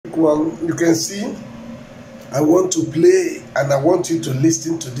Well, you can see I want to play and I want you to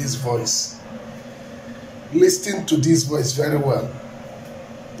listen to this voice. Listen to this voice very well.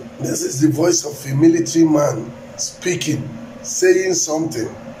 This is the voice of a military man speaking, saying something.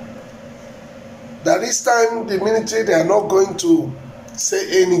 That this time the military, they are not going to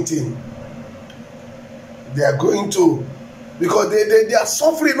say anything. They are going to, because they are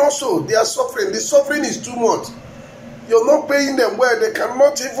suffering also. They are suffering. The suffering is too much. You're not paying them well. They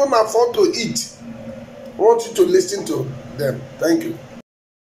cannot even afford to eat. I want you to listen to them. Thank you.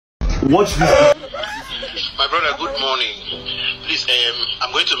 Watch this. My brother, good morning. Please,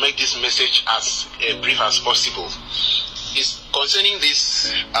 I'm going to make this message as brief as possible. It's concerning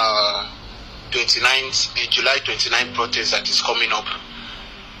this July 29th protest that is coming up.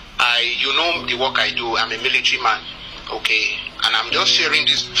 You know the work I do. I'm a military man, okay, and I'm just sharing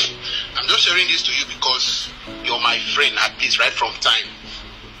this. I'm just sharing this to you because you're my friend, at least right from time,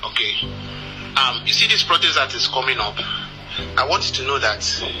 okay. You see this protest that is coming up. I want you to know that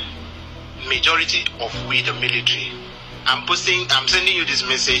majority of we, the military, I'm sending you this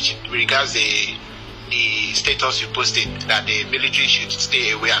message regards the status you posted that the military should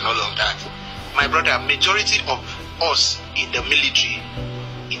stay away and all of that. My brother, majority of us in the military,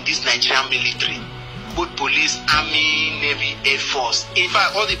 in this Nigerian military, both police, army, navy, air force, in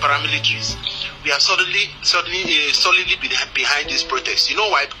fact all the paramilitaries, we are solidly behind this protest. You know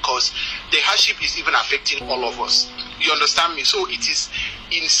why? Because the hardship is even affecting all of us. You understand me? So it is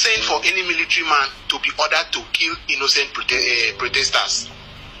insane for any military man to be ordered to kill innocent protesters.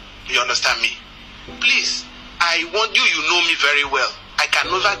 You understand me? Please, I want you, you know me very well. I can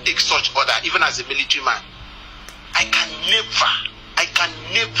never take such order, even as a military man. I can never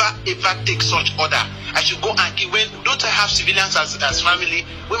ever take such order. I should go and kill. When don't I have civilians as family?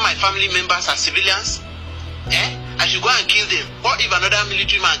 When my family members are civilians, I should go and kill them. Or if another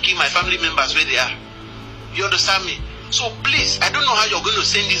military man kill my family members where they are. You understand me? So please, I don't know how you're going to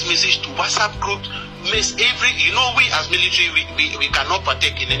send this message to WhatsApp group. You know, we as military, we cannot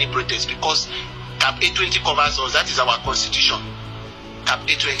partake in any protest because Cap A20 covers us. That is our constitution. Cap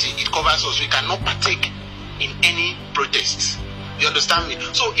A20, it covers us. We cannot partake in any protests. You understand me?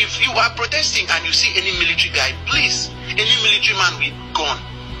 So if you are protesting and you see any military guy, please, any military man with gun,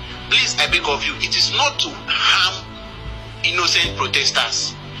 please, I beg of you, it is not to harm innocent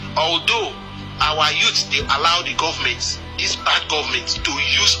protesters. Although our youth, they allow the governments, these bad governments, to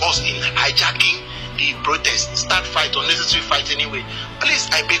use us in hijacking the protest, start fight, unnecessary fight anyway. Please,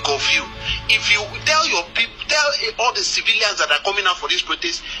 I beg of you, if you tell your people, tell all the civilians that are coming out for this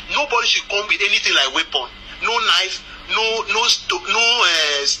protest, nobody should come with anything like weapon, no knife, no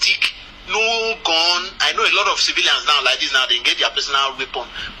stick, no gun. I know a lot of civilians now like this now, they get their personal weapon.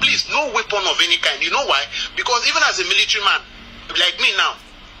 Please, no weapon of any kind. You know why? Because even as a military man, like me now,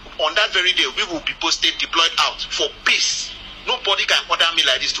 on that very day, we will be posted, deployed out for peace. Nobody can order me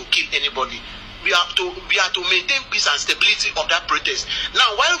like this to kill anybody. We are to maintain peace and stability of that protest.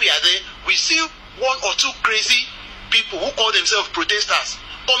 Now, while we are there, we see one or two crazy people who call themselves protesters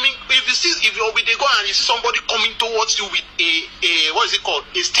coming. If they go and you see somebody coming towards you with a what is it called,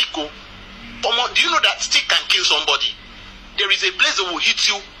 a stick. Do you know that stick can kill somebody? There is a place that will hit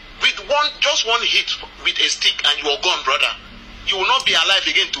you with just one hit with a stick and you are gone, brother. You will not be alive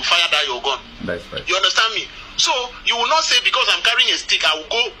again to fire that your gun. That's right. You understand me? So you will not say because I'm carrying a stick, I will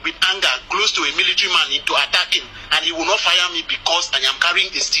go with anger close to a military man to attack him, and he will not fire me because I am carrying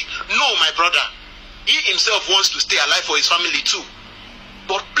a stick. No, my brother. He himself wants to stay alive for his family too.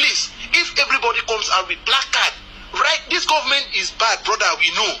 But please, if everybody comes out with placard, right? This government is bad, brother. We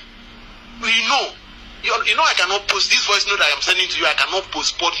know. We know. You know I cannot post this voice note that I am sending to you. I cannot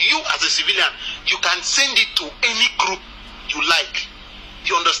post, but you as a civilian, you can send it to any group you like.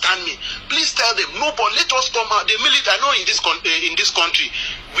 You understand me? Please tell them, no, but let us come out. The military, I know in this country,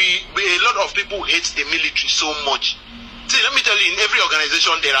 a lot of people hate the military so much. See, let me tell you, in every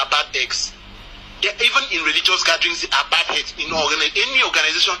organization there are bad eggs. Even in religious gatherings, there are bad heads. In any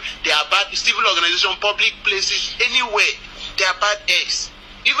organization, there are bad, civil organization, public places, anywhere, there are bad eggs.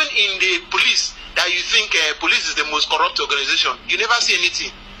 Even in the police, that you think police is the most corrupt organization, you never see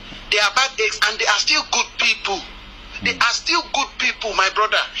anything. There are bad eggs, and they are still good people. They are still good people, my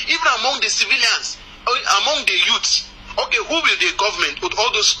brother. Even among the civilians, among the youths. Okay, who will the government, with all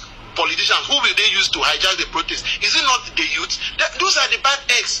those politicians, who will they use to hijack the protest? Is it not the youths? Those are the bad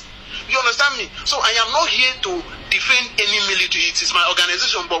eggs. You understand me? So I am not here to defend any military. It is my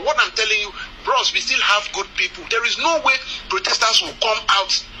organization. But what I'm telling you, bros, we still have good people. There is no way protesters will come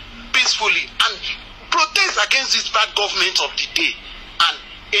out peacefully and protest against this bad government of the day. And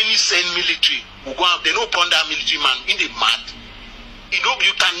any sane military will go out. They don't ponder military man in the mad. You know,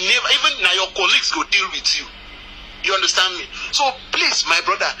 you can never, even now your colleagues go deal with you. You understand me? So please, my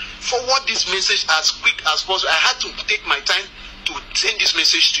brother, forward this message as quick as possible. I had to take my time to send this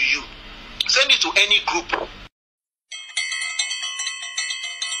message to you. Send it to any group.